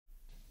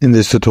In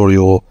this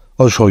tutorial,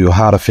 I'll show you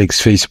how to fix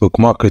Facebook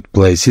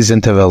Marketplace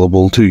isn't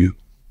available to you.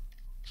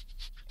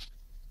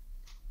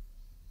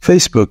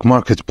 Facebook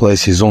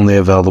Marketplace is only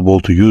available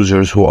to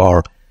users who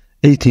are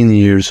 18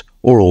 years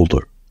or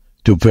older.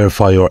 To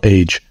verify your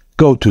age,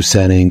 go to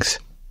Settings,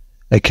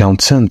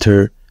 Account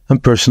Center,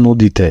 and Personal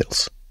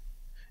Details.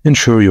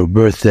 Ensure your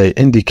birthday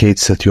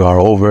indicates that you are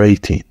over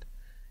 18.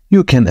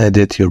 You can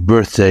edit your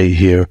birthday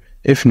here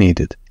if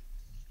needed.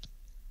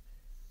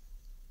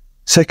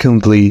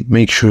 Secondly,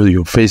 make sure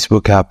your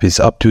Facebook app is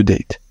up to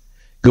date.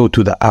 Go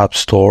to the App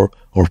Store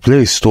or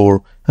Play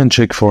Store and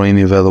check for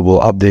any available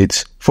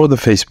updates for the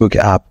Facebook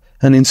app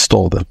and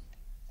install them.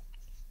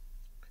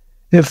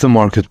 If the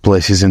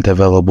marketplace isn't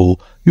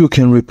available, you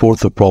can report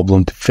the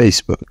problem to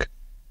Facebook.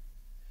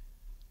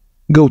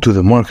 Go to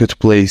the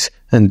marketplace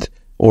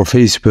or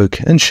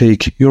Facebook and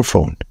shake your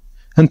phone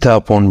and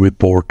tap on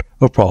Report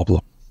a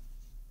Problem.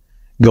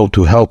 Go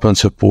to Help and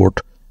Support,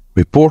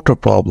 report a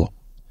problem.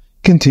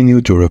 Continue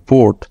to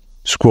report,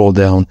 scroll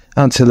down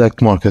and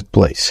select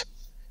Marketplace.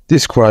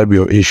 Describe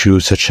your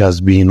issues such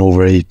as being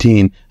over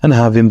 18 and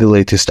having the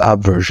latest app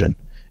version.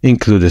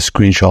 Include a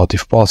screenshot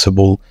if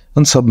possible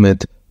and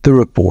submit the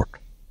report.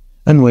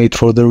 And wait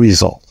for the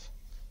result.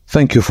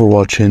 Thank you for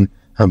watching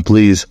and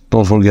please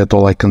don't forget to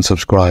like and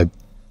subscribe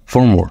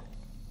for more.